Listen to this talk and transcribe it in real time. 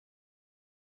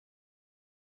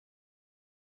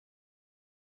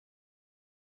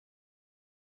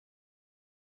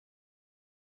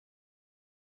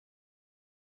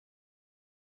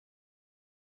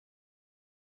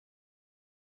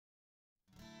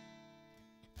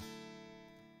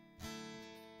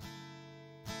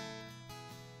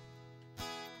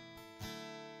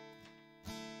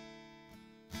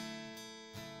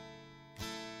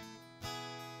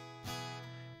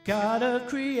God of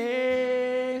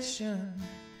creation,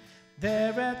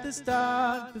 there at the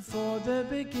start, before the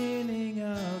beginning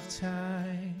of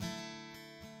time.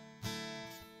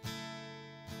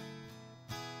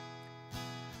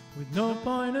 With no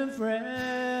point of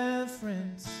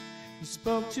reference, you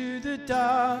spoke to the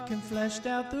dark and fleshed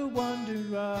out the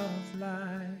wonder of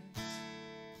light.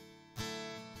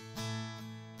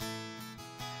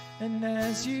 And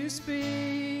as you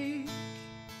speak,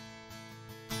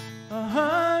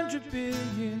 100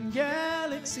 billion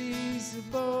galaxies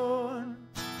are born.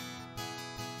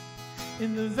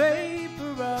 In the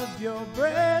vapor of your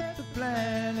breath, the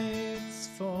planets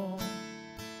form.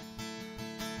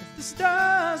 If the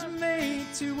stars were made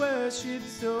to worship,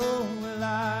 so will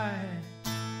I.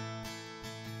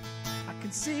 I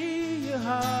can see your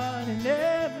heart in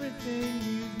everything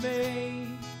you've made.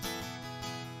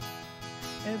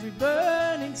 Every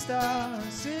burning star,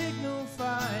 a signal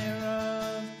fire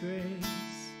of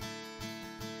grace.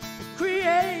 If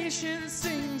creation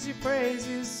sings your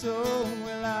praises, so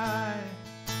will I.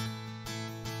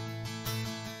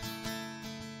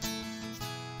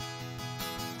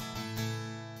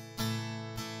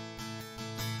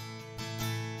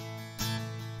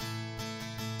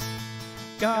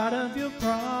 God of your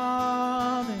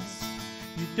promise,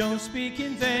 you don't speak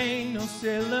in vain, no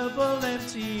syllable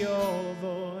empty your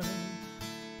voice.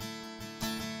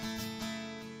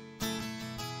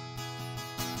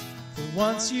 For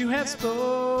once you have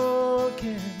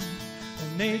spoken,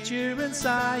 all nature and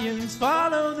science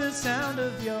follow the sound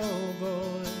of your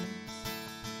voice.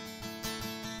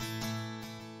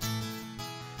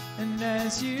 And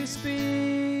as you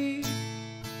speak,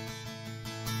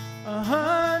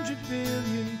 100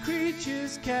 billion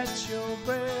creatures catch your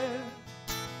breath,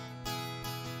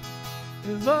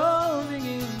 evolving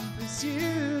in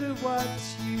pursuit of what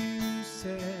you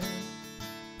said.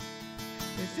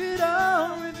 If it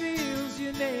all reveals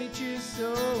your nature,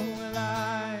 so will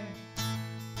I.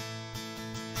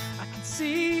 I can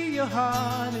see your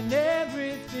heart in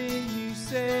everything you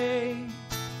say.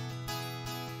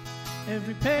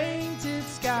 Every painted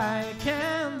sky, a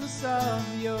canvas of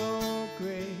your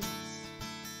grace.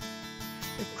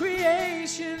 If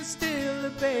creation still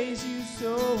obeys you,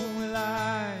 so will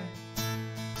I.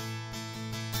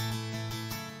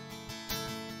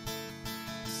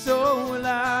 So will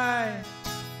I.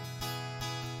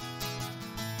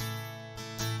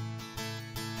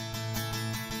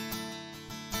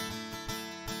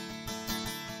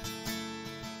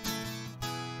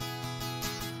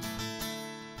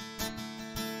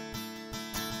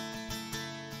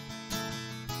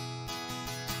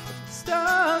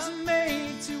 Stars are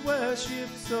made to worship,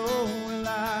 so will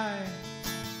I.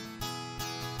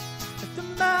 If the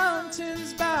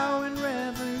mountains bow in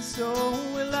reverence, so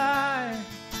will I.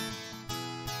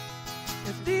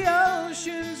 If the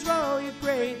oceans roar your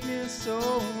greatness, so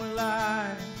will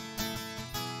I.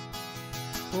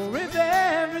 For if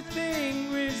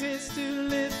everything resists to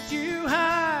lift you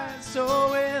high, so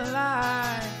will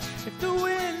I. If the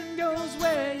wind goes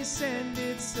where you send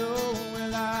it, so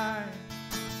will I.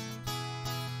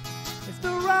 If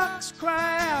the rocks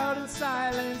cry out in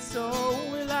silence, so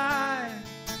will I.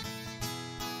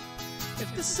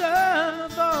 If the sun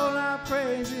of all our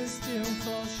praises still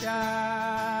falls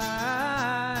shy,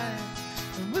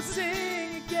 then we'll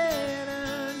sing again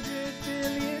 100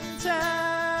 billion times.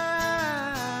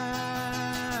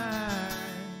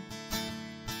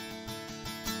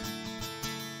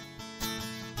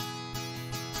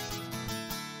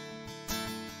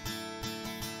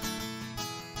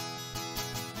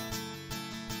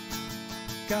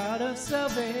 God of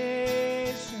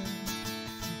salvation,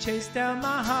 you chased down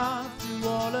my heart through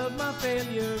all of my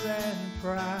failure and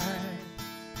pride.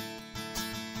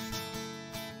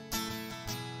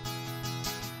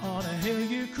 On a hill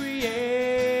you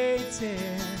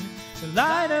created, the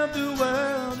light of the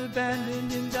world,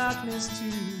 abandoned in darkness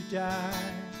to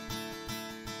die.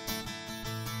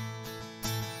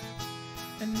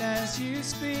 And as you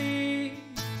speak,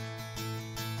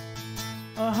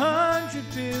 100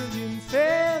 billion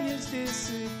failures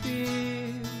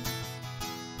disappear.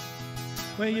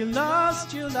 Where you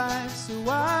lost your life so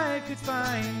I could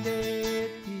find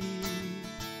it here.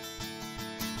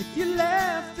 If you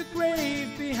left the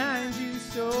grave behind you,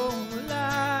 so will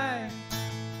I.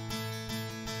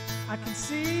 I can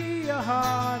see your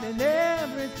heart in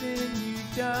everything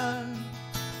you've done.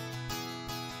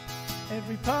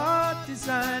 Every part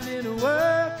designed in a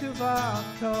work of art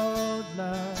called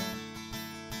love.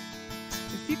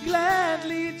 If you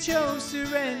gladly chose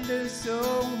surrender, so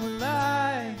will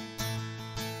I.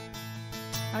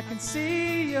 I can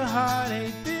see your heart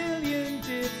 8 billion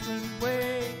different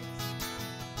ways.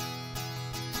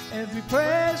 every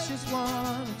precious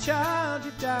one, a child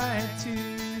you died to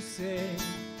save.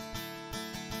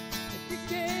 If you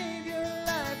gave your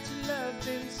life to love,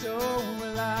 then so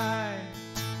will I.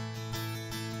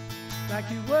 Like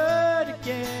you would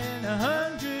again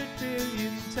 100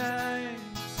 billion times.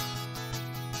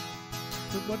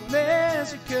 But what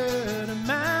measure could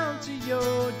amount to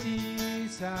your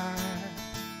desire?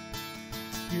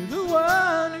 You're the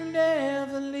one who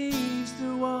never leaves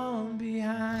the one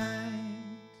behind.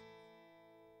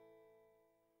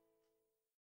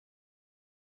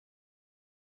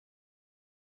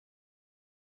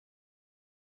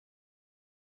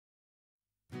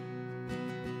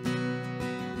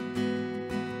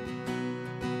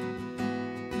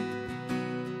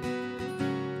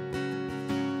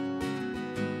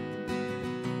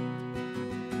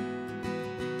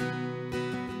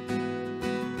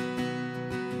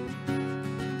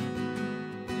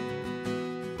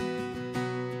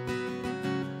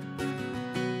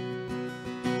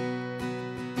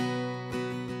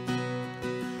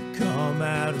 Come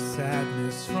out of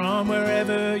sadness from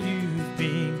wherever you've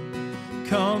been.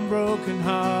 Come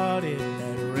broken-hearted,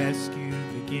 let rescue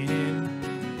begin.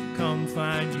 Come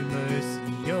find your mercy,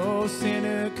 your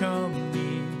sinner come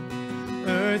near.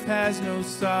 Earth has no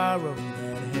sorrow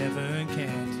that heaven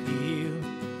can't heal.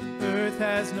 Earth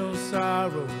has no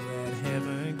sorrow that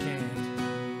heaven can't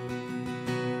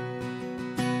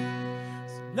heal.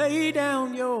 So lay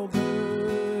down your burdens,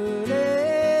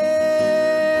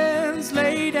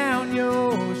 lay down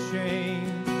your shame.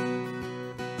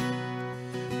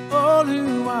 All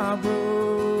who are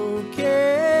broken,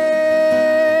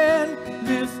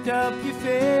 lift up your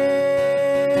face.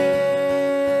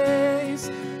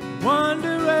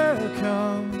 Wanderer,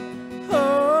 come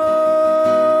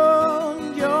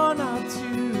home, you're not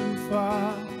too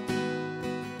far.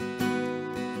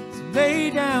 So lay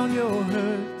down your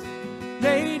hurt,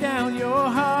 lay down your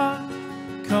heart,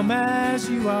 come as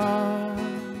you are.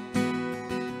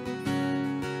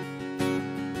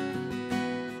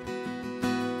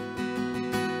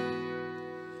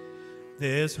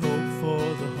 There's hope for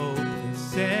the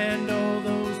hopeless and all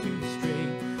those who stray.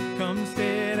 Come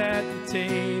sit at the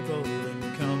table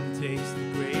and come taste the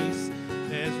grace.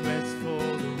 There's rest for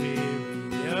the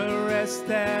weary, a rest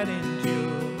that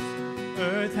endures.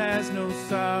 Earth has no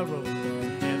sorrow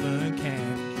that heaven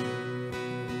can't cure.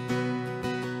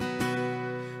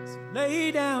 So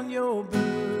lay down your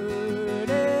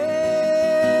burdens,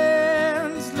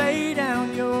 lay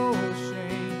down your shame.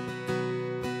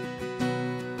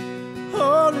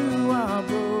 All who are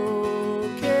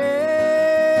broken,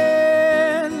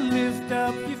 lift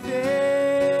up your face.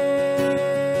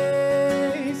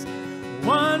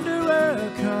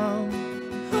 Wanderer, come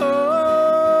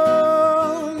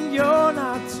home, you're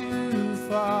not too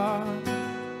far.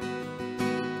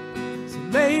 So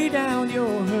lay down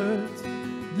your hurt,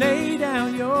 lay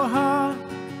down your heart,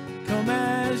 come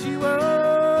as you are,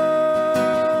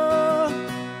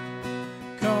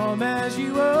 come as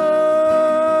you are.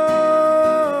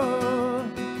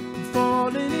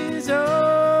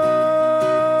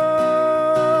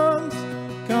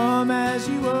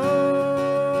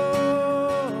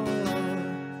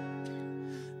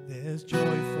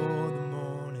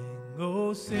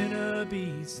 Sinner,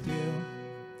 be still.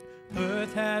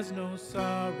 Earth has no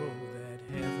sorrow that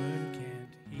heaven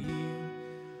can't heal.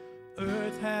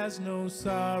 Earth has no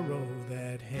sorrow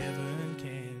that heaven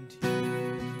can't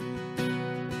heal.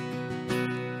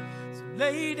 So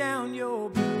lay down your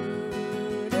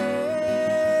burdens,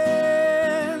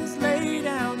 lay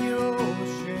down your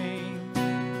shame.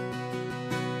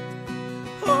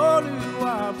 All who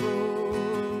are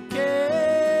broken,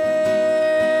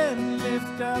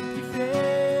 lift up your face.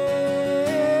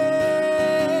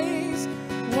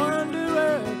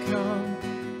 Wanderer, come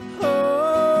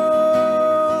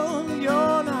home,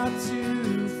 you're not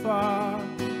too far.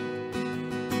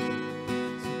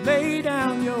 So lay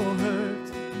down your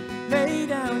hurt, lay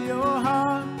down your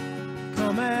heart,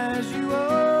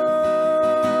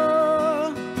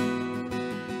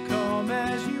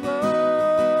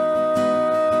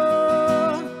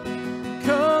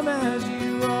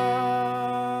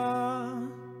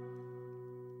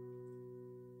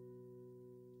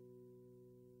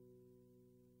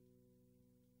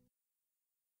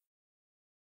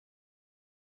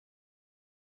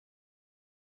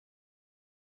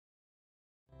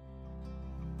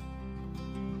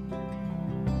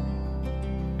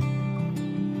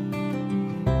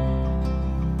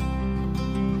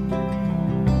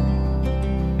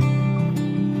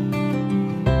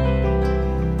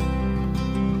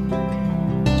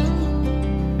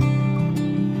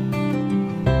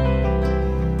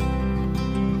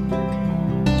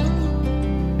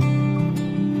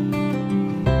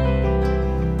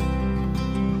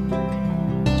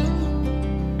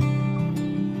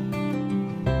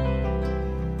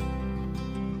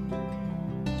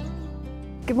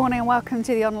 morning and welcome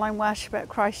to the online worship at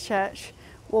Christ Church,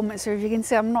 Warminster. As you can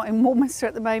see, I'm not in Warminster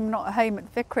at the moment, not at home at the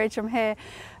vicarage. I'm here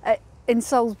in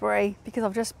Salisbury because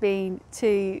I've just been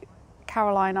to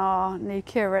Caroline, our new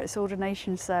curate's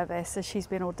ordination service, as she's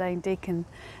been ordained deacon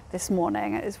this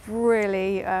morning. It's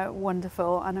really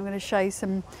wonderful, and I'm going to show you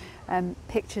some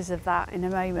pictures of that in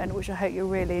a moment, which I hope you'll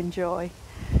really enjoy.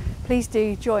 Please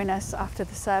do join us after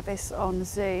the service on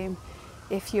Zoom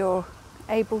if you're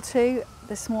able to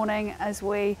this morning, as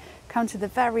we come to the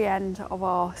very end of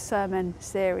our sermon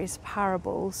series,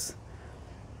 Parables,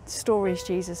 Stories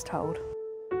Jesus Told.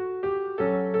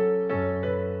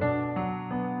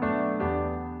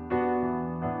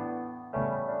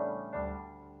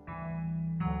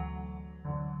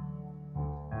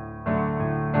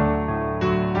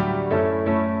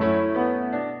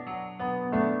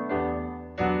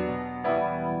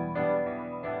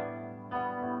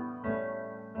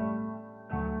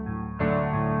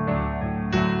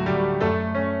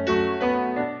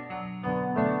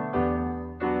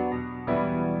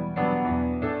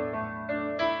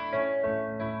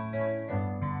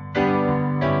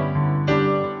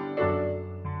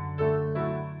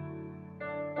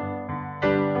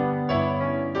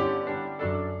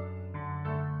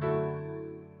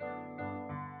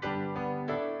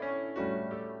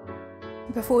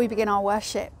 Before we begin our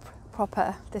worship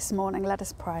proper this morning, let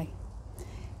us pray.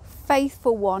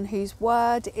 Faithful One, whose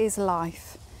word is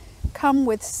life, come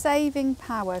with saving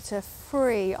power to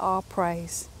free our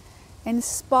praise,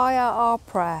 inspire our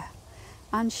prayer,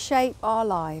 and shape our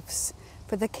lives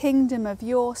for the kingdom of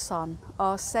your Son,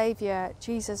 our Saviour,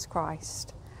 Jesus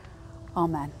Christ.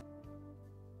 Amen.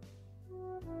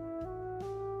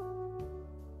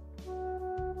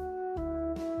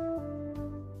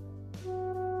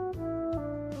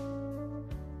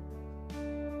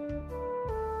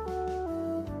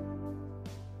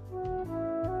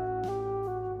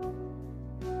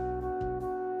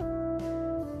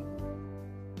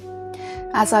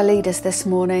 As I lead us this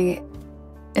morning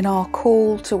in our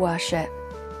call to worship,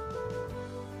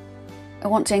 I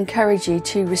want to encourage you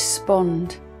to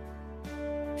respond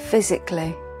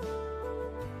physically,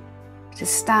 to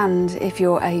stand if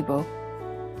you're able.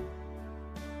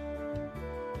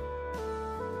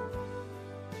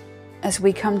 As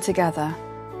we come together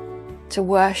to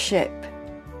worship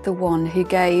the one who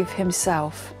gave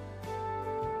himself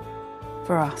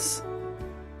for us.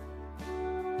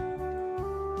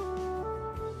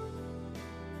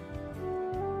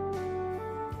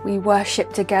 We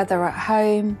worship together at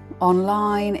home,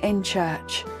 online, in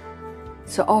church,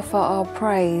 to offer our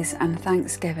praise and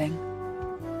thanksgiving.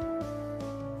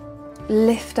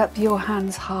 Lift up your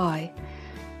hands high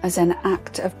as an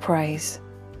act of praise.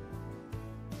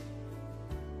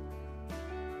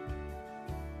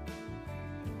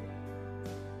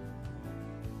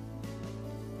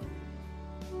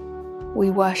 We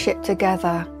worship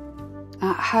together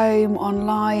at home,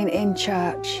 online, in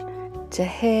church, to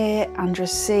hear and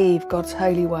receive God's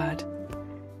holy word.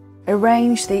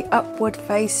 Arrange the upward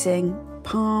facing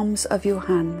palms of your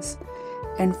hands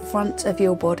in front of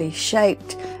your body,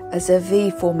 shaped as a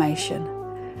V formation,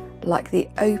 like the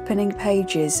opening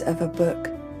pages of a book.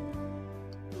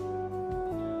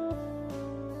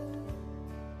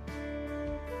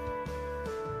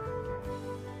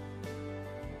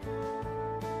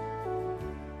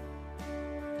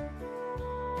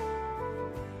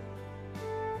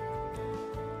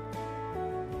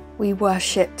 We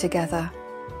worship together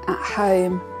at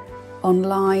home,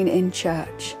 online, in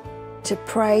church, to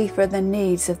pray for the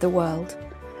needs of the world.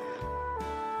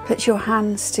 Put your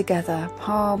hands together,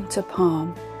 palm to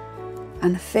palm,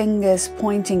 and fingers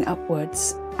pointing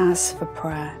upwards as for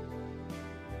prayer.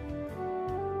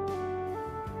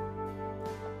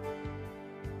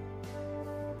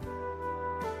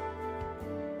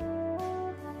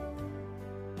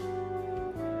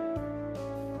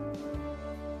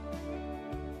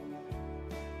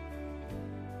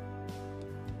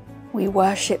 We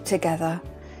worship together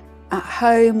at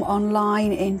home,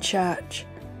 online, in church,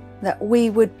 that we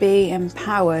would be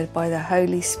empowered by the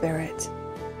Holy Spirit.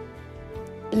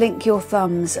 Link your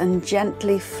thumbs and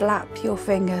gently flap your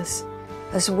fingers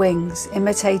as wings,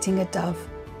 imitating a dove,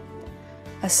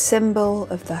 a symbol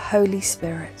of the Holy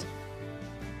Spirit.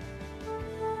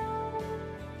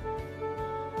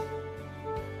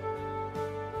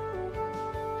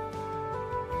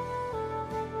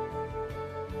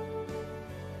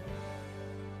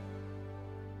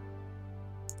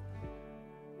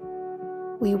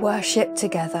 We worship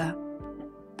together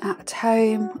at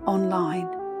home, online,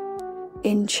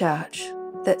 in church,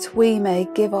 that we may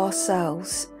give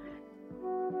ourselves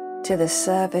to the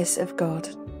service of God.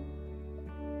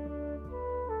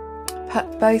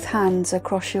 Put both hands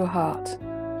across your heart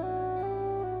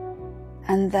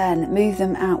and then move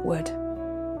them outward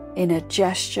in a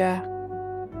gesture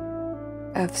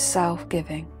of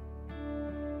self-giving.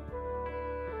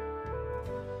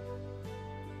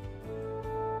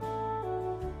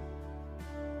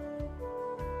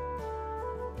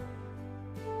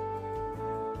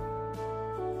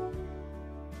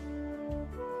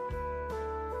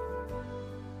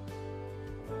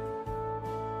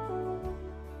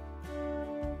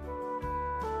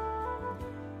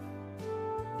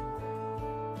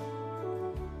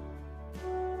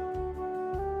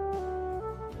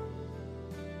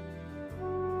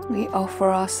 We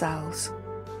offer ourselves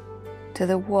to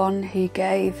the one who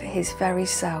gave his very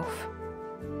self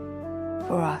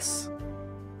for us.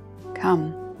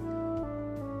 Come,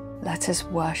 let us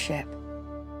worship.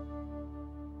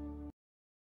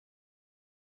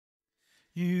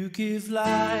 You give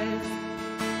life,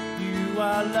 you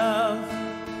are love,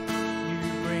 you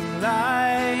bring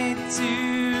light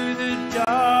to the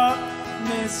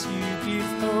darkness, you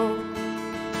give hope,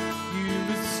 you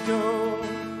restore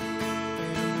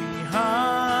every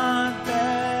heart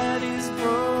that is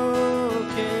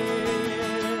broken.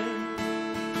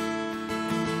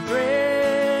 And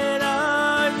great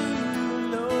are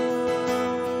you, Lord.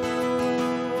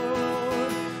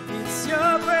 It's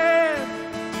your breath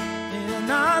in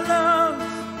our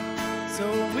lungs, so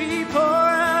we pour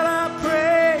out our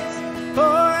praise, pour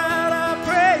out our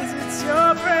praise. It's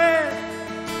your breath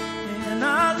in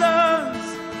our lungs,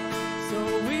 so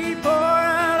we pour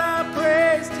out our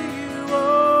praise to you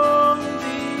only.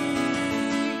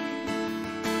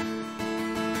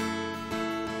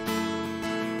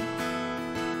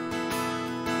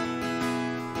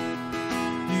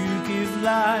 You give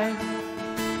life,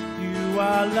 you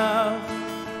are love,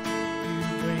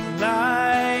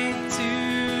 light to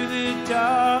the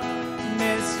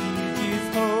darkness, you give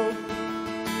hope,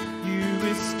 you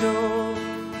restore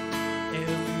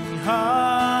every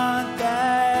heart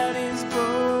that is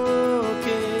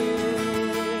broken.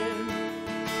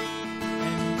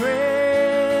 And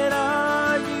great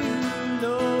are you,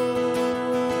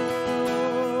 Lord.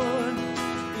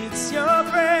 It's your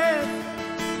breath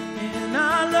in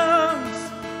our lungs,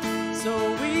 so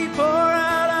we pour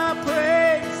out our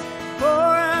praise, pour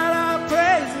out our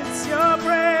praise. It's your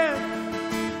breath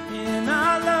in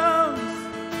our lungs,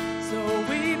 so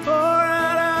we pour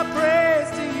out our praise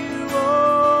to you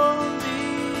only.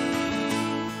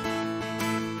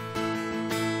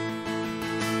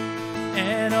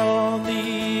 And all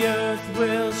the earth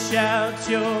will shout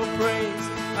your praise,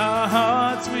 our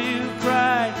hearts will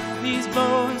cry, these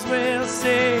bones will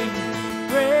sing.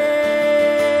 Praise.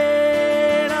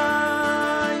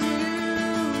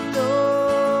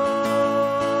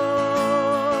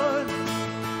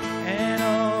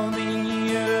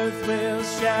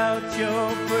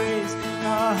 Your praise,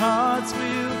 our hearts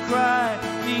will cry,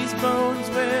 these bones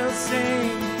will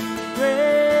sing.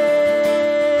 Great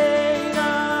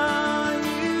are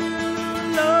you,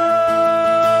 Lord.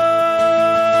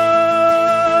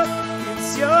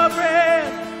 It's your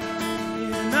breath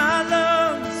in our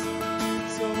lungs,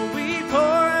 so we pour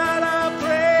out our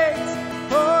praise,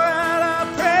 pour out our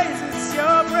praise. It's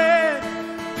your breath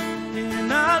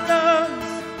in our lungs,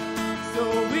 so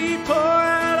we pour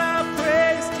out our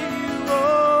praise to you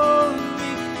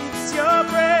only. It's your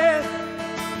breath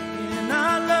in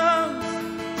our lungs,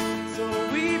 so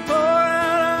we pour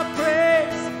out our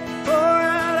praise, pour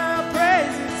out our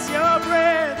praise. It's your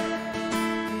breath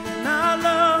in our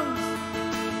lungs,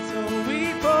 so we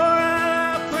pour out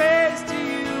our praise to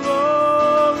you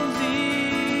only.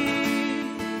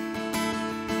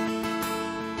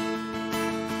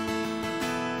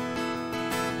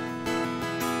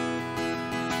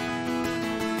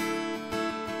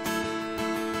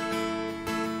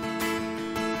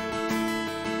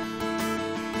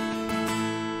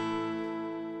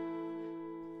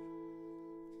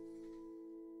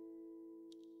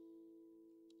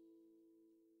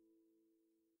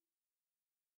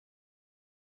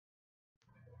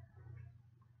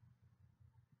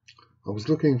 I was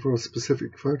looking for a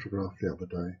specific photograph the other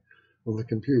day on the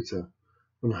computer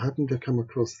when I happened to come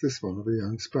across this one of a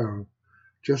young sparrow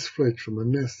just fled from a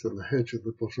nest at the hedge at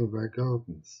the bottom of our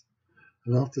gardens,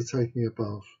 and after taking a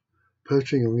bath,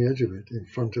 perching on the edge of it in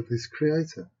front of his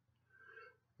creator.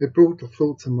 It brought the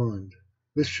thought to mind,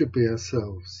 this should be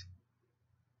ourselves,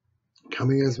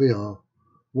 coming as we are,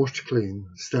 washed clean,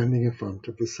 standing in front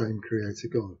of the same Creator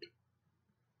God.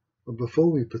 But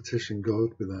before we petition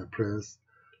God with our prayers,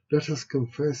 let us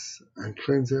confess and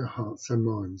cleanse our hearts and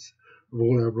minds of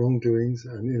all our wrongdoings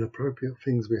and inappropriate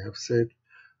things we have said,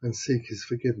 and seek his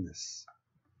forgiveness.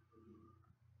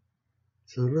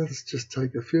 So let us just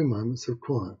take a few moments of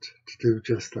quiet to do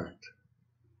just that.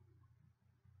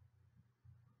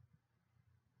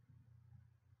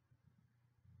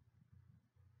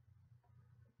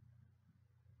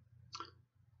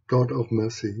 God of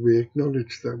mercy, we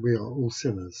acknowledge that we are all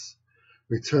sinners.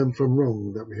 We turn from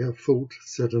wrong that we have thought,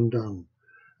 said and done,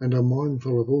 and are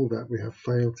mindful of all that we have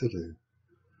failed to do.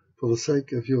 For the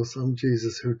sake of your Son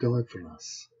Jesus who died for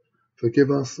us,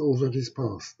 forgive us all that is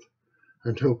past,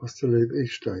 and help us to live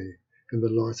each day in the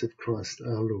light of Christ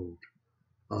our Lord.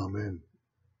 Amen.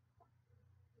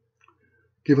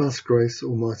 Give us grace,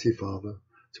 Almighty Father,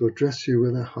 to address you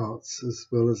with our hearts as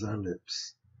well as our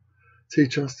lips.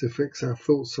 Teach us to fix our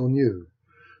thoughts on you,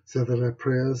 so that our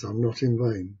prayers are not in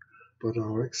vain, but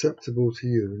are acceptable to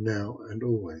you now and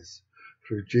always,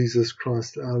 through Jesus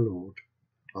Christ our Lord.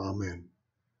 Amen.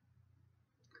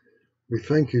 We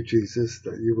thank you, Jesus,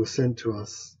 that you were sent to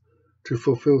us to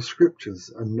fulfill Scriptures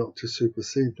and not to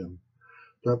supersede them,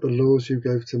 that the laws you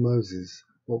gave to Moses,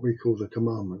 what we call the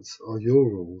commandments, are your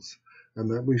rules,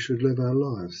 and that we should live our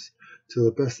lives to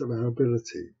the best of our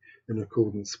ability in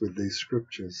accordance with these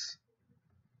Scriptures.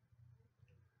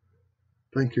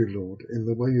 Thank you, Lord, in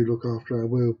the way you look after our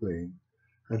well-being,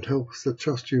 and help us to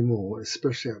trust you more,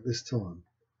 especially at this time,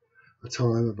 a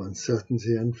time of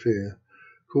uncertainty and fear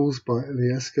caused by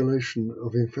the escalation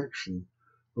of infection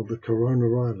of the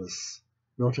coronavirus,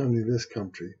 not only in this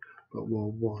country, but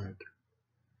worldwide.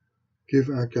 Give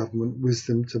our government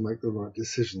wisdom to make the right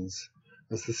decisions,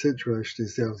 as the situation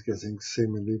is now getting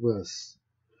seemingly worse.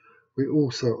 We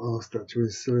also ask that you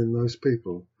instill in those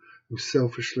people who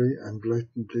selfishly and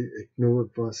blatantly ignore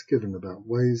advice given about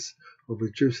ways of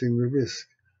reducing the risk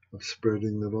of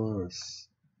spreading the virus.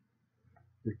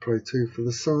 We pray too for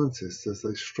the scientists as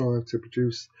they strive to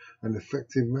produce an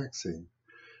effective vaccine.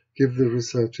 Give the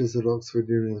researchers at Oxford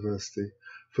University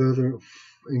further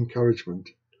encouragement,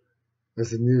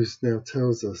 as the news now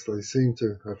tells us they seem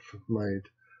to have made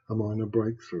a minor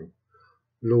breakthrough.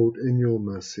 Lord, in your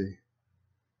mercy,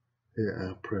 hear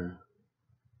our prayer.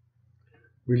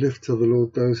 We lift to the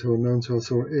Lord those who are known to us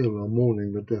who are ill or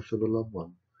mourning the death of a loved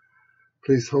one.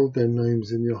 Please hold their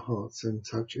names in your hearts and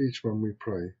touch each one, we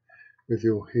pray, with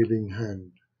your healing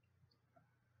hand.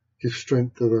 Give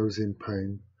strength to those in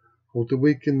pain. Hold the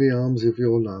weak in the arms of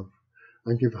your love,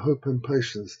 and give hope and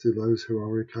patience to those who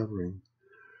are recovering.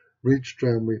 Reach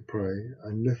down, we pray,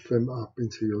 and lift them up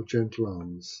into your gentle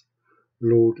arms.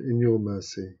 Lord, in your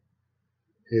mercy,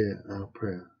 hear our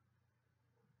prayer.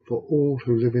 For all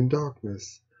who live in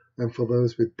darkness, and for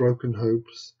those with broken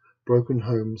hopes, broken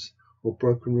homes, or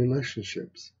broken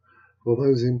relationships, for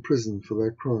those in prison for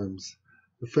their crimes,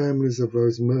 the families of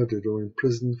those murdered or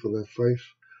imprisoned for their faith,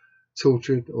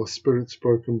 tortured or spirits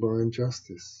broken by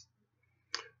injustice,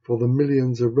 for the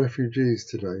millions of refugees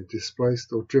today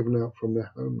displaced or driven out from their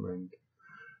homeland,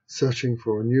 searching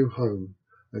for a new home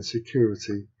and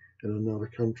security in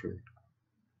another country.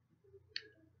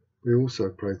 We also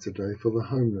pray today for the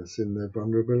homeless in their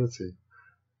vulnerability,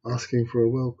 asking for a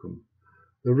welcome,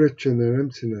 the rich in their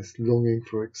emptiness longing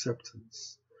for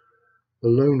acceptance, the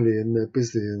lonely in their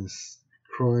busyness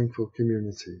crying for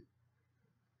community,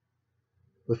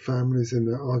 the families in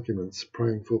their arguments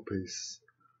praying for peace.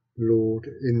 Lord,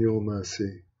 in your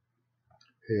mercy,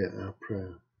 hear our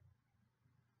prayer.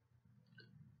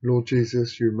 Lord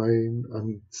Jesus, you remain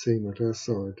unseen at our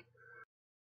side,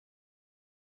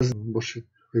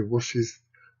 who washes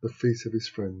the feet of his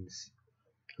friends.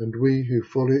 And we who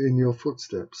follow in your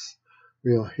footsteps,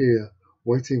 we are here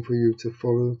waiting for you to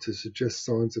follow, to suggest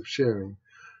signs of sharing,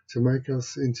 to make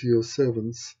us into your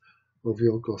servants of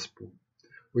your gospel.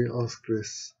 We ask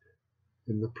this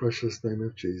in the precious name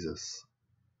of Jesus.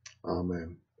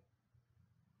 Amen.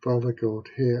 Father God,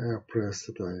 hear our prayers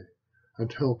today,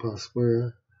 and help us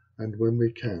where and when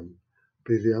we can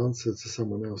be the answer to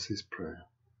someone else's prayer.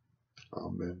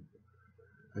 Amen.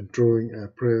 And drawing our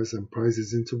prayers and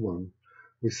praises into one,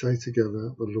 we say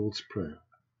together the Lord's Prayer.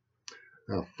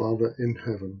 Our Father in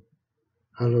heaven,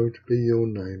 hallowed be your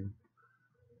name.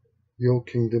 Your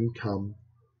kingdom come,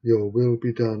 your will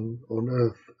be done on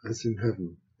earth as in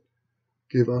heaven.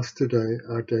 Give us today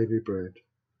our daily bread.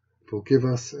 Forgive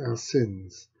us our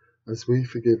sins, as we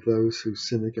forgive those who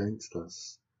sin against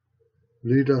us.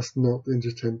 Lead us not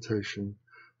into temptation,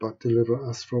 but deliver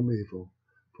us from evil.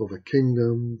 For the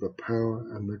kingdom, the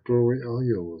power, and the glory are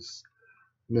yours,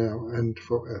 now and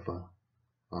forever.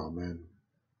 Amen.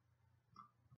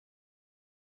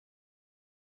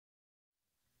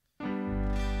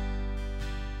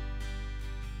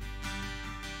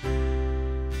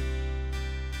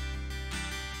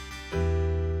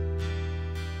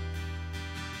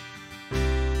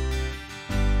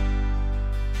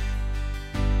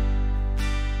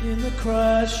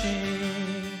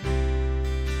 crushing,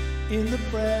 in the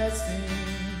pressing,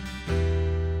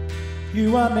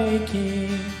 you are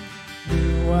making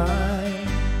new wine.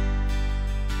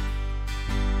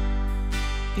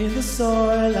 In the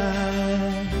soil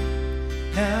I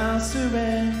now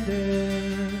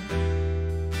surrender,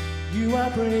 you are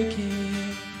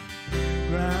breaking new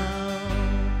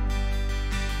ground.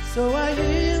 So I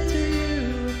yield to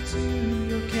you and to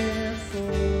your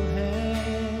careful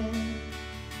hand.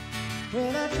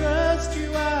 When I trust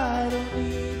you, I don't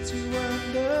need to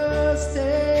understand.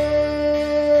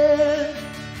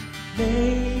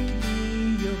 Make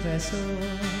me your vessel,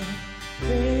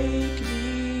 make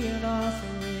me an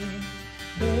offering,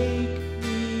 make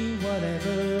me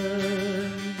whatever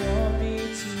you want me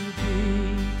to be.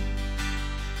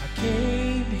 I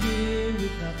came here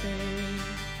with nothing,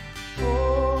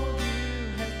 all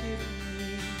you have given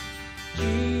me.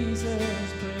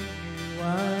 Jesus, bring new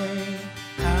wine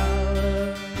out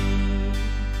of me.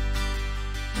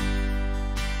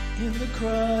 In the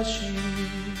crushing,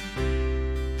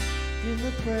 in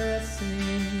the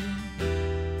pressing,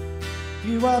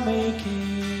 you are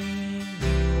making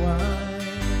new wine.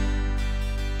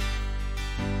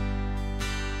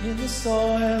 In the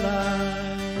soil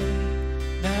I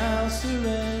now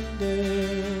surrender,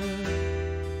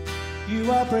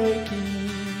 you are breaking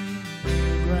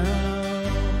new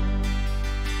ground.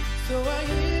 So I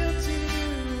yield to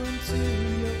you and to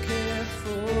your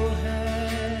careful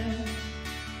hand.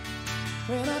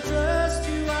 When I trust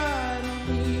you, I don't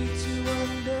need to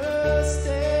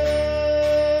understand.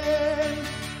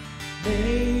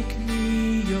 Make me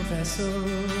your vessel,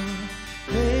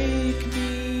 make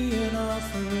me an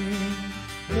offering,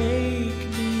 make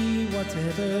me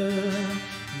whatever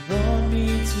you want me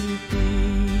to be.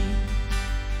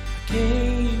 I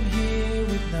came here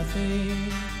with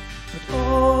nothing, but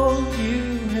all you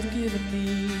have given me.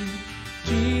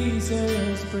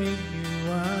 Jesus, bring new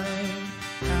wine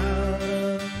out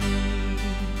of me.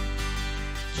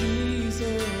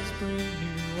 Jesus, bring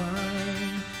new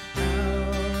wine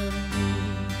out of me.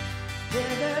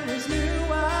 Yeah, there is new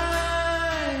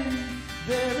wine,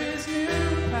 there is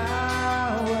new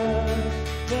power,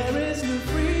 there is new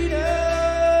freedom,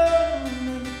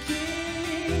 and the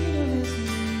kingdom is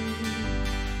new.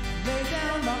 Lay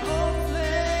down my own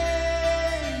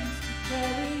flames to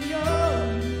carry your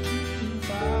new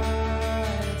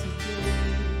fire today.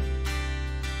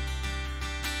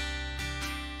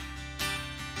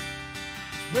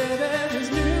 Where there is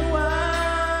new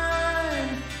wine,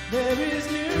 there is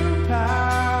new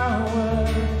power,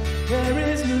 there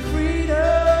is new freedom,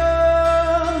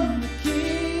 the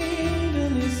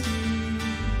kingdom is new.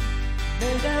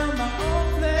 Lay down my own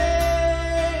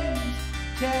flames,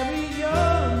 carry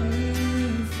your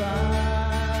new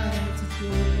fire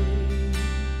today.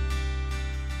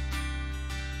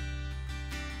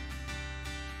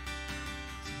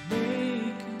 So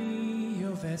make me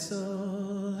your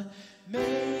vessel,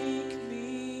 make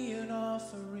me an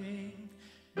offering,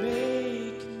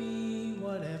 make me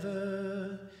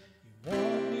whatever you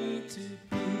want me to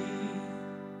be.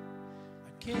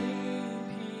 I came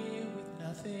here with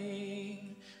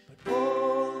nothing, but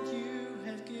all you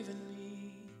have given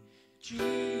me.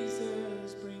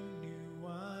 Jesus, bring new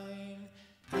wine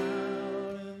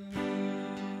out of me.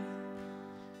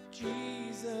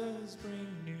 Jesus, bring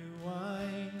new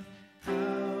wine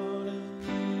out of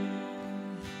me.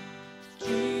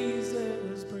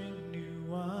 Jesus, bring new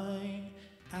wine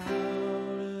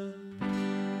out of me.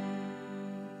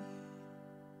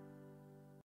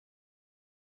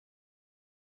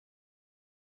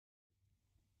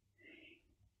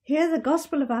 Hear the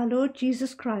Gospel of our Lord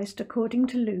Jesus Christ according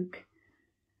to Luke.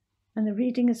 And the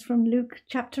reading is from Luke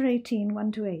chapter 18,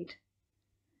 1-8.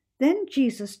 Then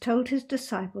Jesus told his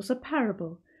disciples a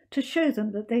parable to show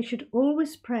them that they should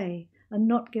always pray and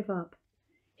not give up.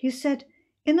 He said,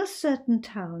 in a certain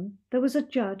town there was a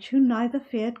judge who neither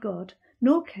feared God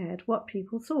nor cared what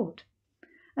people thought.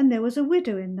 And there was a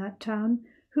widow in that town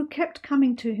who kept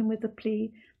coming to him with the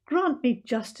plea, grant me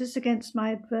justice against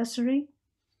my adversary.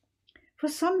 For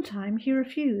some time he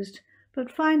refused,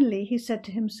 but finally he said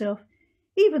to himself,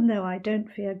 even though I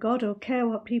don't fear God or care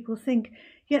what people think,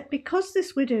 yet because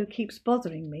this widow keeps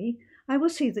bothering me, I will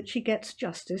see that she gets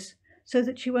justice, so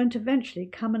that she won't eventually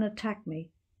come and attack me.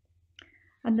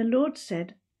 And the Lord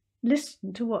said,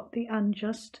 listen to what the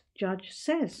unjust judge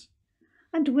says.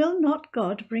 And will not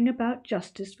God bring about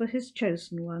justice for his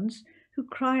chosen ones, who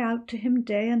cry out to him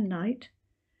day and night?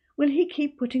 Will he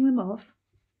keep putting them off?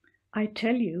 I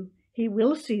tell you, he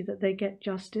will see that they get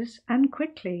justice, and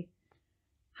quickly.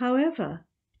 However,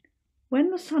 when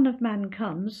the Son of Man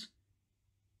comes,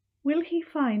 will he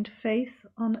find faith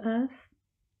on earth?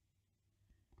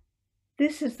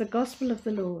 This is the gospel of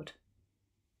the Lord.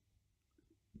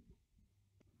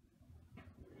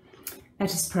 Let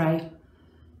us pray.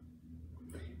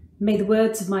 May the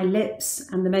words of my lips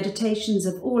and the meditations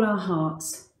of all our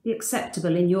hearts be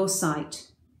acceptable in your sight.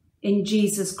 In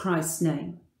Jesus Christ's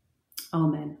name.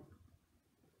 Amen.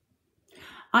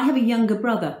 I have a younger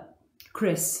brother,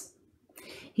 Chris.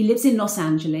 He lives in Los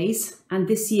Angeles, and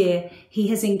this year he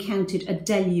has encountered a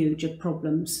deluge of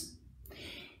problems.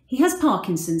 He has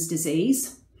Parkinson's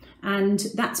disease, and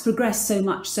that's progressed so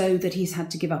much so that he's had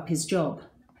to give up his job.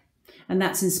 And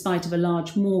that's in spite of a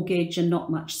large mortgage and not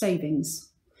much savings.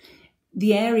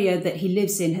 The area that he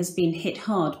lives in has been hit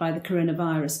hard by the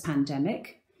coronavirus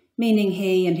pandemic, meaning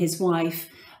he and his wife,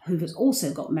 who has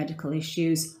also got medical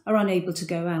issues, are unable to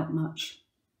go out much.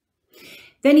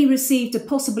 Then he received a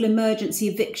possible emergency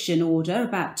eviction order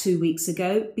about 2 weeks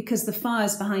ago because the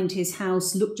fires behind his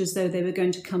house looked as though they were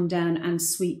going to come down and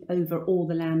sweep over all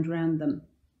the land around them.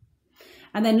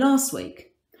 And then last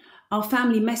week, our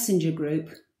family messenger group,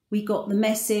 we got the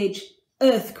message,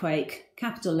 earthquake,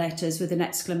 capital letters with an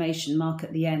exclamation mark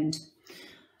at the end.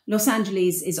 Los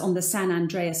Angeles is on the San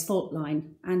Andreas fault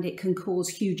line and it can cause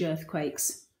huge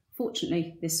earthquakes.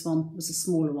 Fortunately, this one was a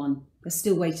smaller one. They're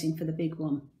still waiting for the big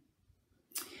one.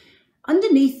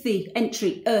 Underneath the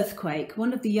entry earthquake,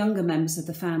 one of the younger members of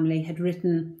the family had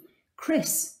written,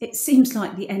 "Chris, it seems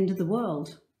like the end of the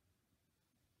world."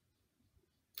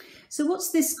 So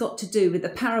what's this got to do with the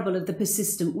parable of the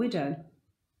persistent widow?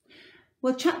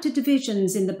 Well, chapter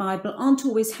divisions in the Bible aren't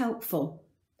always helpful.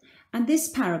 And this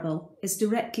parable is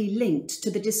directly linked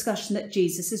to the discussion that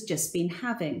Jesus has just been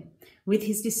having with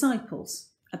his disciples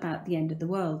about the end of the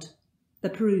world, the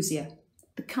parousia,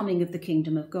 the coming of the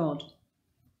kingdom of God.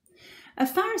 A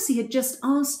Pharisee had just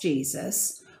asked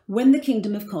Jesus when the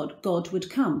kingdom of God would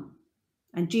come.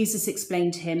 And Jesus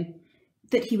explained to him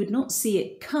that he would not see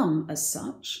it come as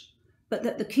such, but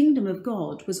that the kingdom of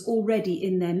God was already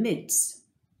in their midst.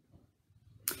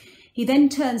 He then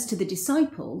turns to the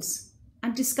disciples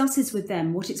and discusses with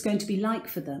them what it's going to be like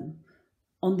for them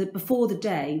before the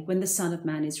day when the Son of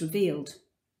Man is revealed.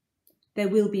 There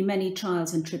will be many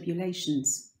trials and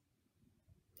tribulations.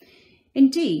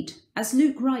 Indeed, as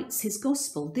Luke writes his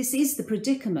gospel, this is the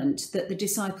predicament that the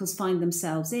disciples find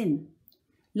themselves in.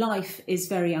 Life is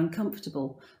very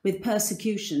uncomfortable, with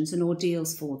persecutions and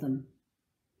ordeals for them.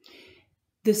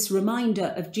 This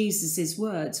reminder of Jesus'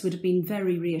 words would have been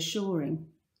very reassuring.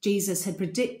 Jesus had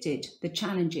predicted the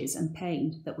challenges and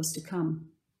pain that was to come.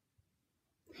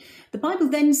 The Bible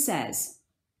then says,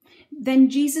 "Then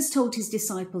Jesus told his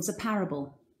disciples a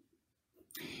parable."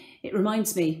 It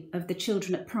reminds me of the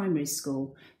children at primary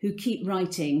school who keep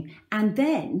writing, "and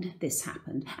then this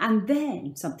happened, and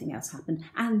then something else happened,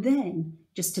 and then,"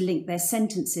 just to link their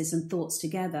sentences and thoughts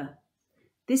together.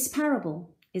 This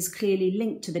parable is clearly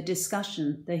linked to the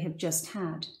discussion they have just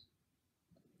had.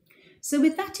 So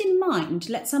with that in mind,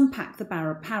 let's unpack the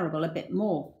parable a bit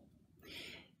more.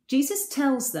 Jesus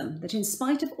tells them that in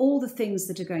spite of all the things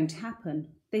that are going to happen,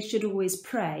 they should always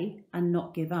pray and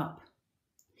not give up.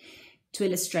 To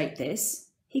illustrate this,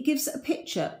 he gives a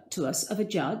picture to us of a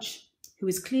judge who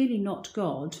is clearly not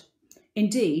God,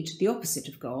 indeed the opposite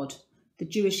of God. The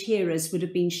Jewish hearers would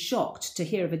have been shocked to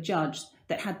hear of a judge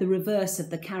that had the reverse of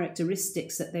the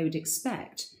characteristics that they would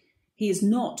expect. He is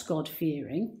not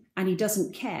God-fearing, and he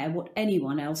doesn't care what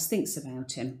anyone else thinks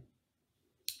about him.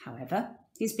 However,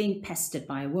 he's being pestered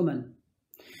by a woman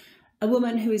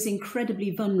who is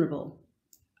incredibly vulnerable,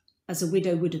 as a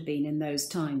widow would have been in those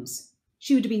times.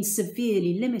 She would have been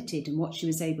severely limited in what she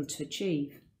was able to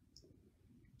achieve.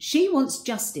 She wants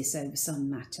justice over some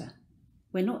matter.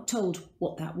 We're not told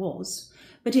what that was,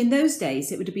 but in those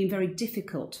days it would have been very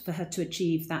difficult for her to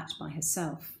achieve that by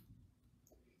herself.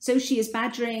 So she is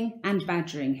badgering and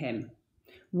badgering him,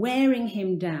 wearing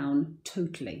him down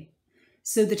totally,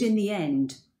 so that in the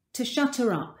end, to shut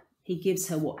her up, he gives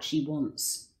her what she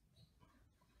wants.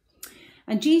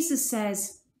 And Jesus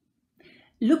says,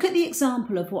 look at the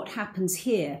example of what happens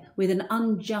here with an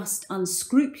unjust,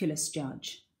 unscrupulous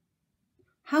judge.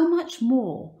 How much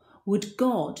more would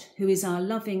God, who is our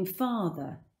loving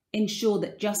Father, ensure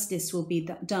that justice will be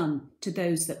done to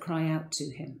those that cry out to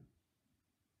him?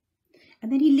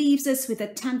 And then he leaves us with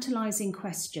a tantalising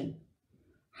question.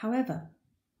 However,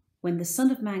 when the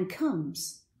Son of Man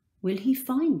comes, will he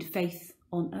find faith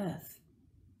on earth?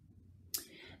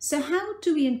 So how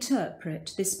do we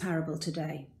interpret this parable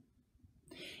today?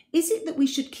 Is it that we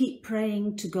should keep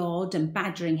praying to God and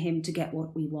badgering him to get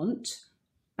what we want,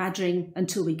 badgering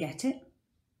until we get it?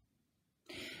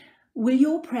 Will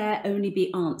your prayer only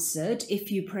be answered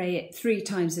if you pray it 3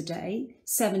 times a day,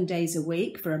 7 days a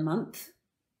week for a month?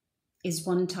 Is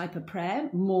one type of prayer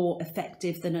more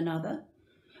effective than another?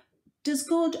 Does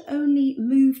God only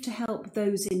move to help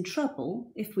those in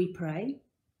trouble if we pray?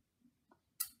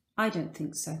 I don't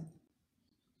think so.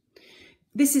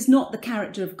 This is not the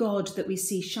character of God that we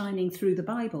see shining through the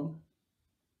Bible.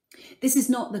 This is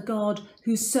not the God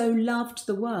who so loved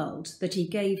the world that he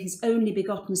gave his only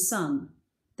begotten Son,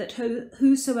 that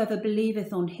whosoever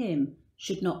believeth on him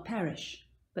should not perish,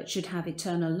 but should have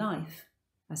eternal life,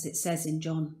 as it says in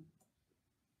John.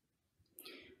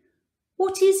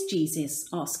 What is Jesus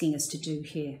asking us to do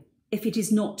here, if it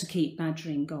is not to keep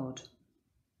badgering God?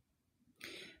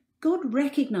 God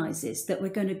recognises that we're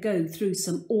going to go through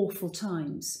some awful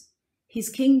times. His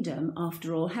kingdom,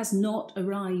 after all, has not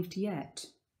arrived yet.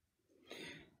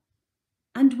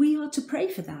 And we are to pray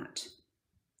for that.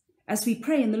 As we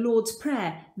pray in the Lord's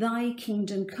Prayer, thy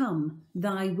kingdom come,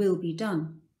 thy will be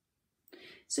done.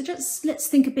 So just let's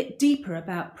think a bit deeper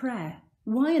about prayer.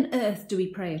 Why on earth do we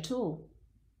pray at all?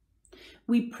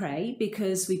 We pray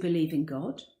because we believe in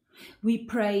God. We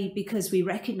pray because we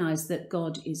recognise that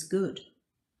God is good.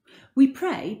 We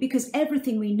pray because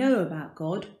everything we know about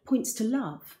God points to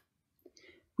love.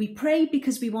 We pray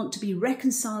because we want to be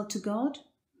reconciled to God.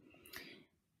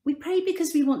 We pray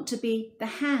because we want to be the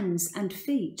hands and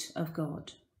feet of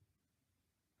God.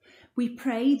 We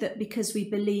pray that because we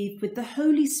believe with the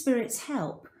Holy Spirit's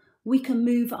help, we can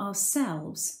move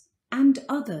ourselves and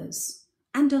others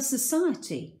and our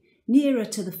society nearer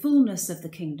to the fullness of the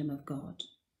kingdom of God.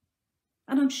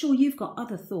 And I'm sure you've got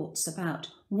other thoughts about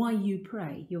why you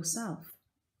pray yourself.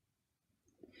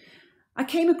 I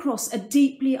came across a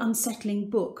deeply unsettling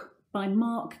book by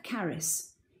Mark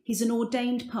Carris. He's an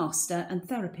ordained pastor and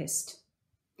therapist.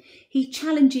 He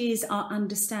challenges our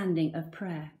understanding of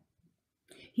prayer.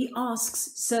 He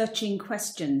asks searching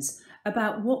questions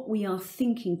about what we are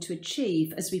thinking to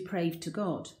achieve as we pray to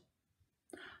God.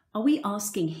 Are we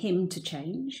asking him to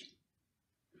change?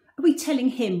 Are we telling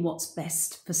him what's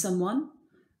best for someone?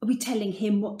 Are we telling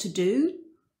him what to do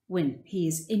when he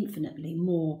is infinitely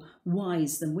more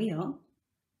wise than we are?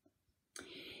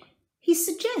 He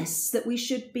suggests that we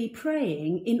should be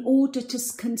praying in order to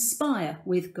conspire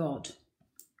with God.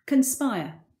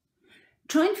 Conspire.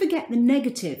 Try and forget the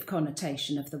negative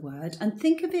connotation of the word and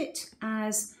think of it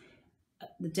as,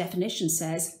 the definition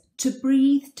says, to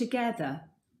breathe together,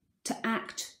 to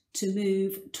act, to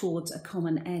move towards a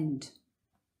common end.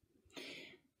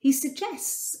 He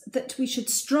suggests that we should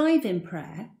strive in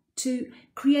prayer to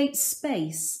create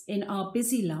space in our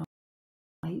busy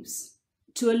lives,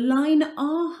 to align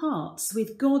our hearts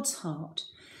with God's heart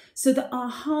so that our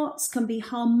hearts can be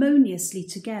harmoniously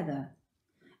together,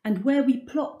 and where we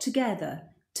plot together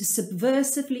to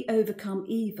subversively overcome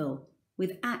evil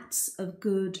with acts of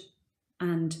good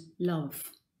and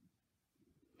love.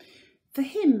 For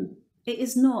him, it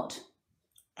is not,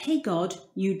 hey God,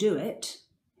 you do it.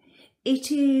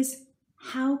 It is,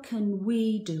 how can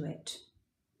we do it?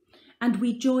 And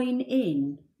we join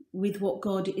in with what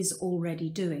God is already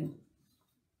doing.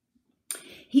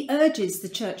 He urges the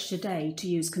church today to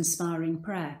use conspiring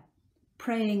prayer,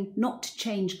 praying not to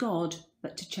change God,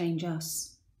 but to change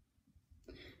us.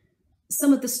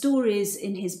 Some of the stories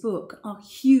in his book are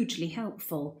hugely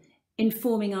helpful in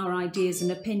forming our ideas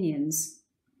and opinions,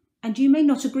 and you may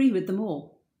not agree with them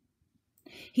all.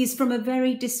 He's from a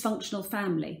very dysfunctional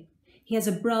family. He has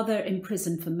a brother in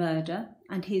prison for murder,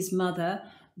 and his mother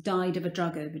died of a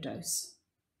drug overdose.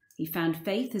 He found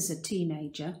faith as a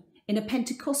teenager in a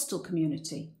Pentecostal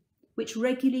community, which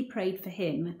regularly prayed for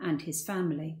him and his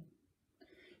family.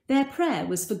 Their prayer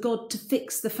was for God to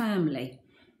fix the family,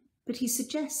 but he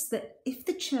suggests that if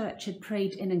the church had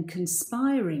prayed in a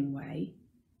conspiring way,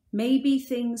 maybe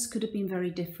things could have been very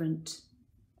different.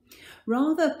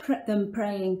 Rather than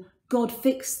praying, God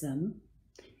fix them,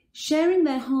 sharing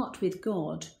their heart with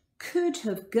God could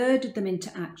have girded them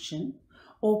into action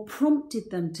or prompted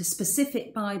them to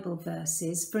specific Bible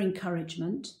verses for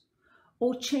encouragement,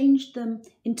 or changed them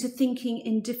into thinking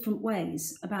in different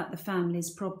ways about the family's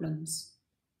problems.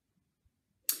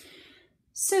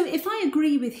 So if I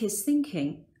agree with his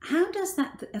thinking, how does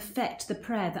that affect the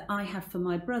prayer that I have for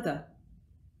my brother?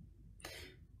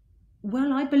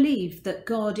 Well, I believe that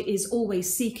God is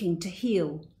always seeking to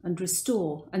heal and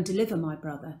restore and deliver my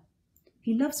brother.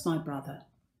 He loves my brother.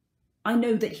 I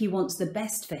know that he wants the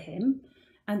best for him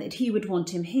and that he would want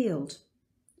him healed.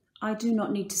 I do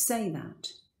not need to say that,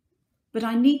 but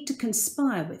I need to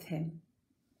conspire with him.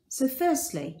 So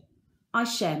firstly, I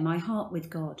share my heart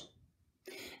with God.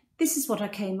 This is what I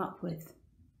came up with.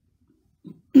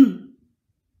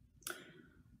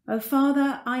 Oh,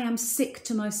 Father, I am sick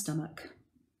to my stomach.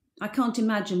 I can't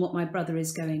imagine what my brother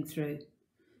is going through.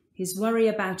 His worry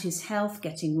about his health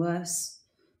getting worse,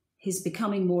 his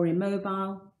becoming more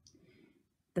immobile,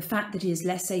 the fact that he is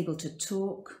less able to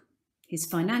talk, his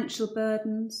financial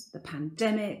burdens, the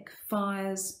pandemic,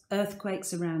 fires,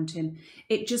 earthquakes around him.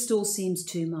 It just all seems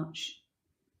too much.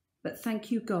 But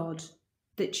thank you, God,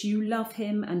 that you love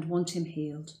him and want him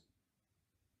healed.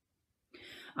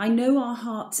 I know our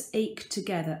hearts ache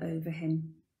together over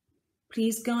him.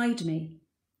 Please guide me.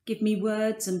 Give me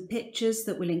words and pictures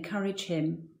that will encourage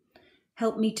him.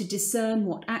 Help me to discern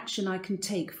what action I can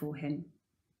take for him.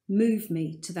 Move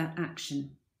me to that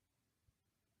action.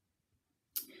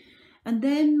 And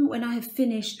then when I have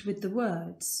finished with the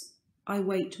words, I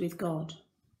wait with God.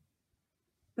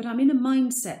 But I'm in a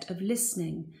mindset of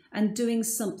listening and doing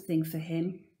something for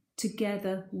him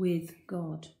together with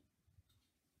God.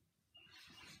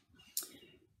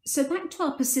 So back to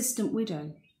our persistent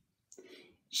widow.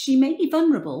 She may be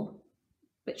vulnerable,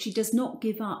 but she does not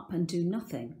give up and do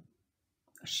nothing.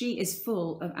 She is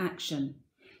full of action.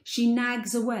 She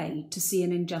nags away to see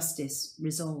an injustice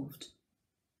resolved.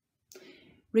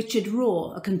 Richard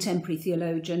Rohr, a contemporary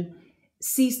theologian,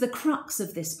 sees the crux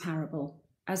of this parable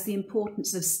as the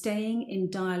importance of staying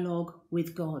in dialogue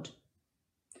with God.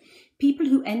 People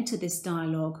who enter this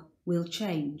dialogue will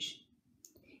change.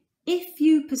 If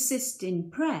you persist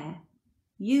in prayer,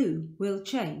 you will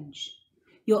change.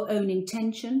 Your own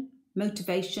intention,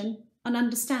 motivation, and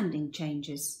understanding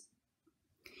changes.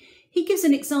 He gives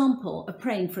an example of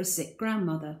praying for a sick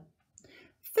grandmother.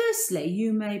 Firstly,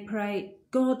 you may pray,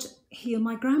 God, heal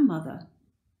my grandmother.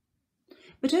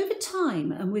 But over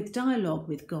time and with dialogue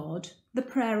with God, the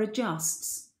prayer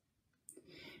adjusts.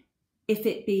 If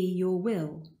it be your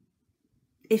will,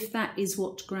 if that is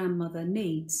what grandmother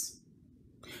needs.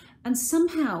 And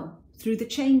somehow, through the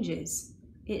changes,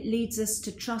 it leads us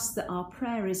to trust that our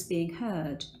prayer is being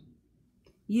heard.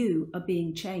 You are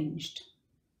being changed.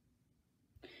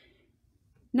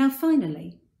 Now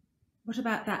finally, what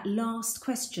about that last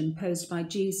question posed by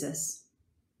Jesus?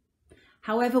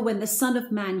 However, when the Son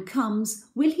of Man comes,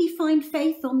 will he find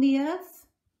faith on the earth?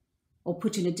 Or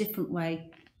put in a different way,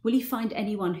 will he find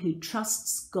anyone who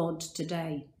trusts God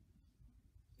today?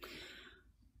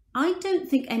 I don't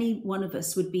think any one of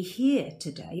us would be here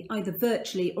today, either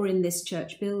virtually or in this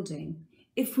church building,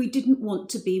 if we didn't want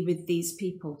to be with these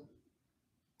people,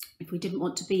 if we didn't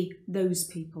want to be those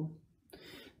people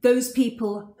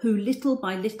who little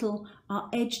by little are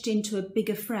edged into a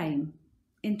bigger frame,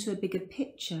 into a bigger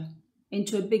picture,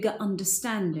 into a bigger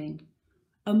understanding,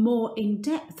 a more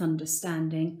in-depth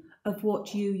understanding of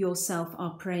what you yourself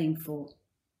are praying for.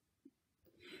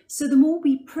 So the more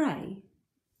we pray,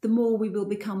 the more we will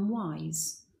become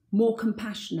wise, more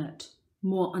compassionate,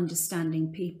 more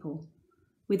understanding people,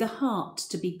 with a heart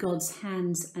to be God's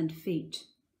hands and feet.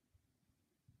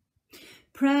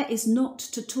 Prayer is not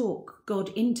to talk God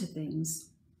into things.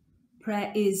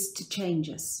 Prayer is to change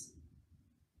us.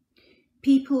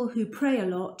 People who pray a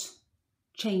lot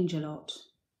change a lot.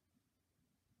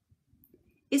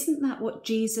 Isn't that what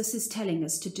Jesus is telling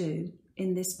us to do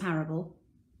in this parable?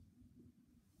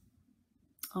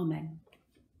 Amen.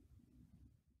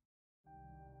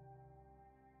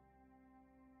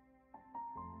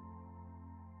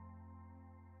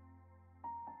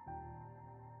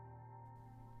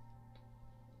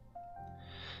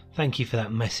 Thank you for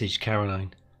that message,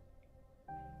 Caroline.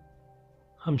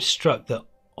 I'm struck that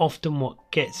often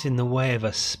what gets in the way of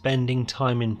us spending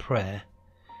time in prayer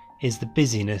is the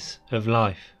busyness of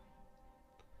life.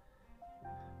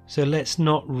 So let's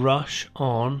not rush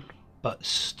on, but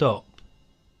stop.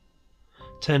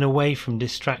 Turn away from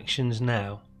distractions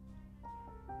now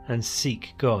and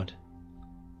seek God.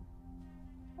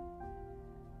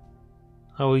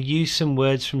 I will use some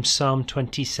words from Psalm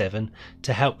 27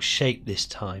 to help shape this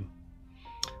time,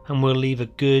 and we'll leave a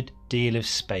good deal of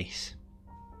space.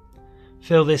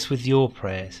 Fill this with your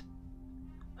prayers,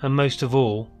 and most of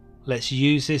all, let's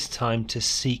use this time to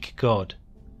seek God,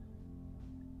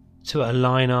 to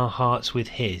align our hearts with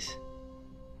His,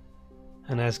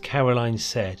 and as Caroline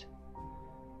said,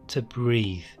 to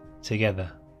breathe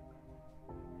together.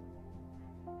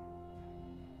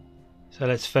 So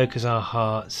let's focus our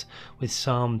hearts with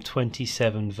Psalm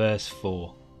 27 verse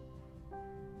 4.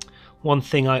 One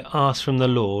thing I ask from the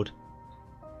Lord,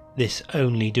 this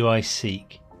only do I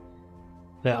seek,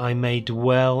 that I may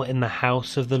dwell in the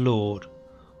house of the Lord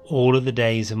all of the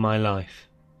days of my life,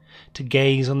 to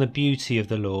gaze on the beauty of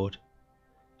the Lord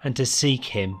and to seek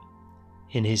Him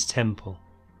in His temple.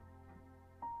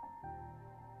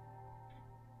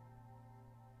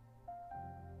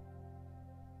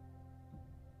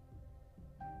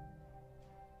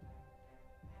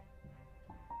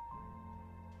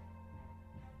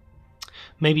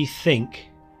 Maybe think,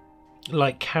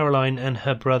 like Caroline and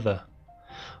her brother,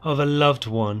 of a loved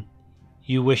one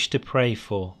you wish to pray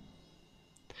for.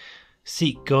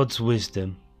 Seek God's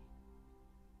wisdom.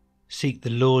 Seek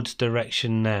the Lord's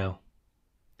direction now.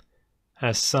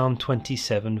 As Psalm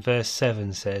 27 verse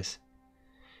 7 says,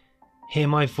 "Hear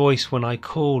my voice when I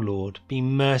call, Lord, be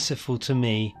merciful to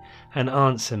me and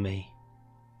answer me."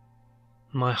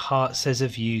 My heart says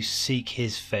of you, seek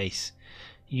his face.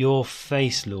 Your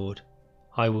face, Lord,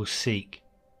 I will seek.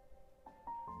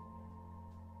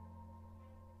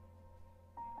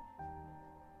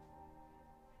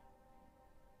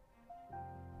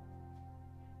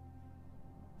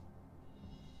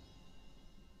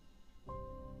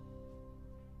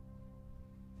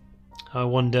 I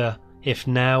wonder if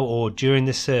now or during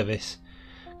the service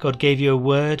God gave you a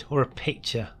word or a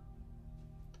picture.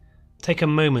 Take a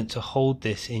moment to hold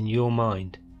this in your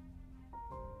mind.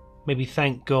 Maybe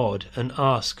thank God and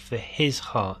ask for his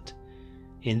heart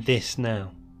in this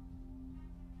now.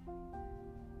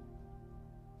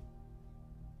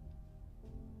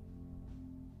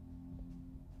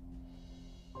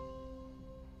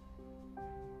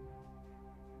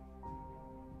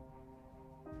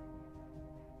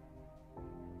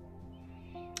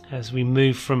 As we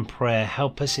move from prayer,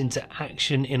 help us into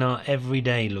action in our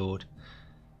everyday, Lord.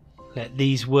 Let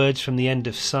these words from the end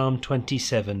of Psalm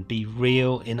 27 be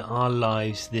real in our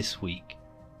lives this week.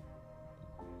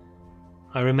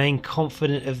 I remain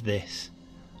confident of this.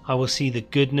 I will see the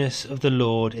goodness of the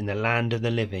Lord in the land of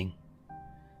the living.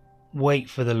 Wait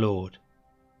for the Lord.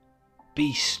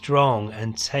 Be strong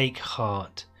and take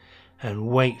heart, and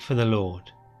wait for the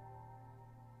Lord.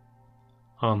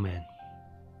 Amen.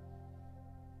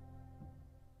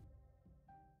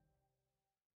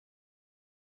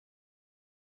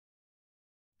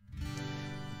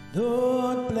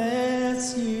 Lord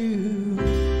bless you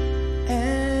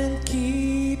and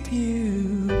keep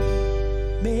you.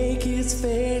 Make his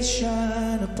face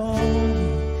shine upon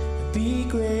you and be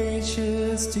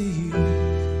gracious to you.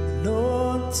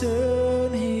 Lord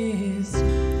turn his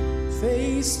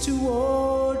face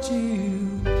toward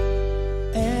you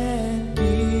and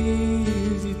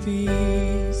give you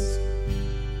peace.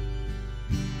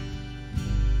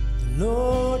 The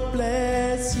Lord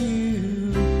bless you.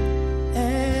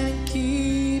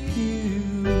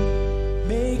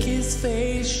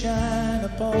 Face shine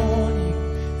upon you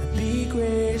and be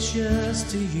gracious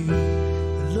to you.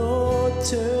 The Lord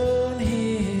turn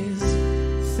his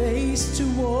face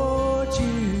toward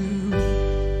you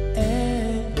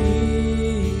and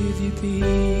give you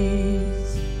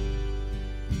peace.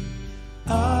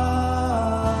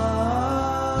 Amen.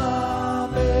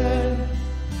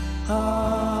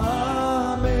 Amen.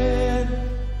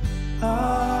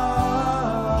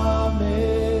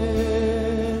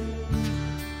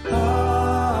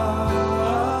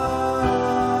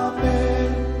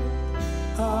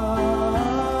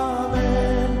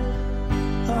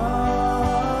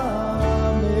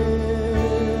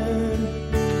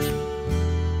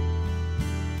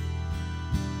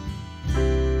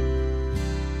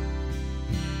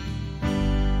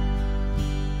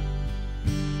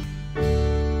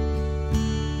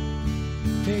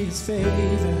 His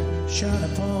favor shine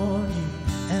upon you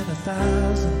and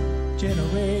 1,000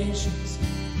 generations,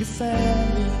 your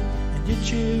family and your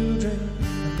children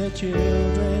and their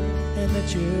children and their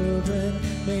children.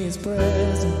 May his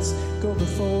presence go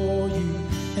before you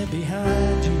and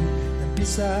behind you and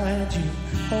beside you,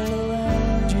 all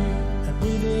around you and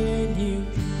within you.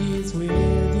 He is with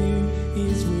you, he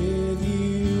is with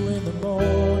you in the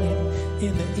morning,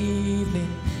 in the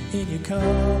evening, in your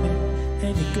coming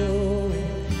and your going,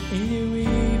 in your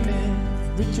weeping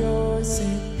and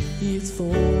rejoicing. He is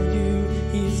for you,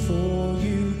 he is for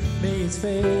you. May his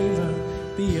favor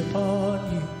be upon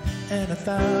you and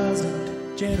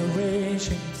 1,000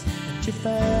 generations, and your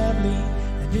family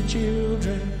and your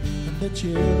children and the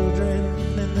children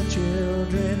and the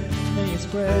children. May his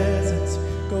presence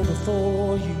go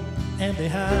before you and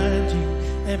behind you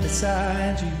and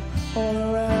beside you, all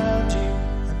around you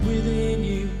and within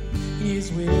you. He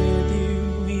is with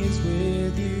you, he is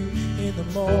with you in the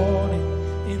morning,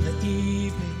 in the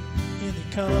evening, in the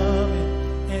coming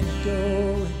and the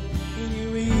going, in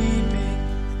your weeping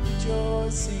and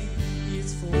rejoicing. He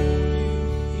is for you,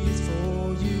 he is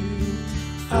for you.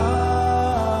 Amen.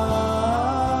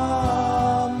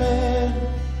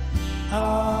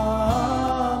 Amen.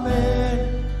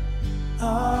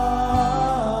 Amen.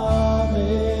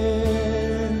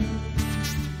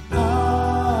 Amen.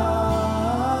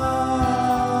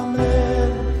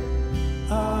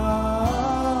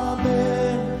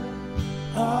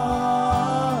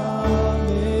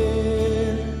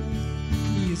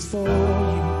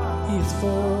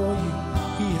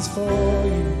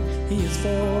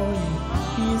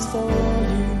 for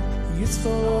you, He is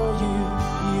for you,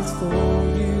 He is for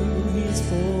you, He is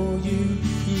for you,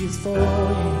 He is for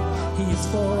you, He is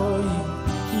for you,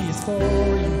 He is for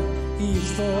you, He is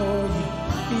for you,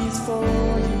 He is for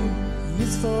you, He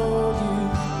is for you,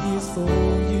 He is for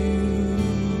you.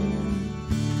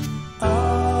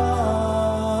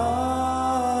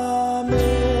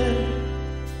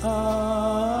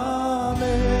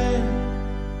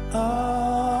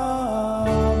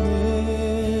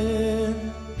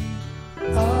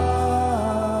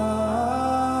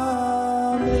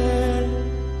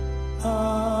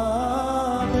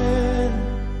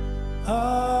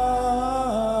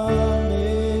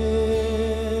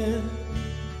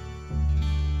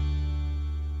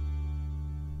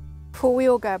 Before we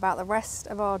all go about the rest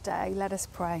of our day, let us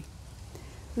pray.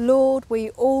 Lord,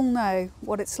 we all know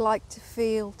what it's like to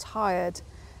feel tired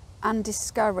and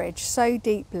discouraged so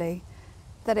deeply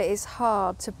that it is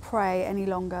hard to pray any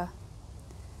longer,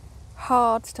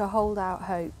 hard to hold out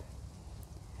hope.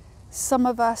 Some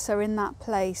of us are in that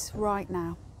place right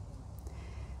now.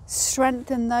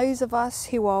 Strengthen those of us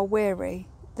who are weary,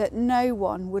 that no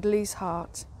one would lose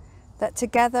heart, that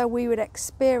together we would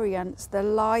experience the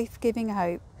life-giving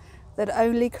hope that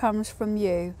only comes from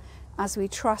you as we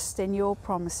trust in your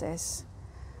promises.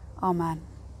 Amen.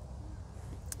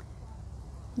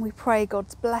 We pray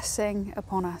God's blessing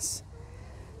upon us.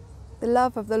 The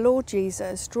love of the Lord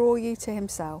Jesus draw you to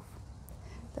himself.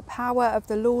 The power of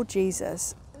the Lord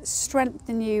Jesus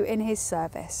strengthen you in his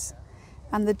service.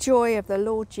 And the joy of the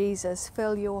Lord Jesus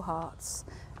fill your hearts.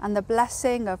 And the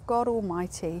blessing of God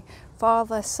Almighty,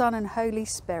 Father, Son and Holy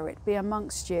Spirit be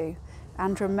amongst you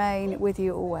and remain with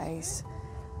you always.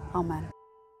 Amen.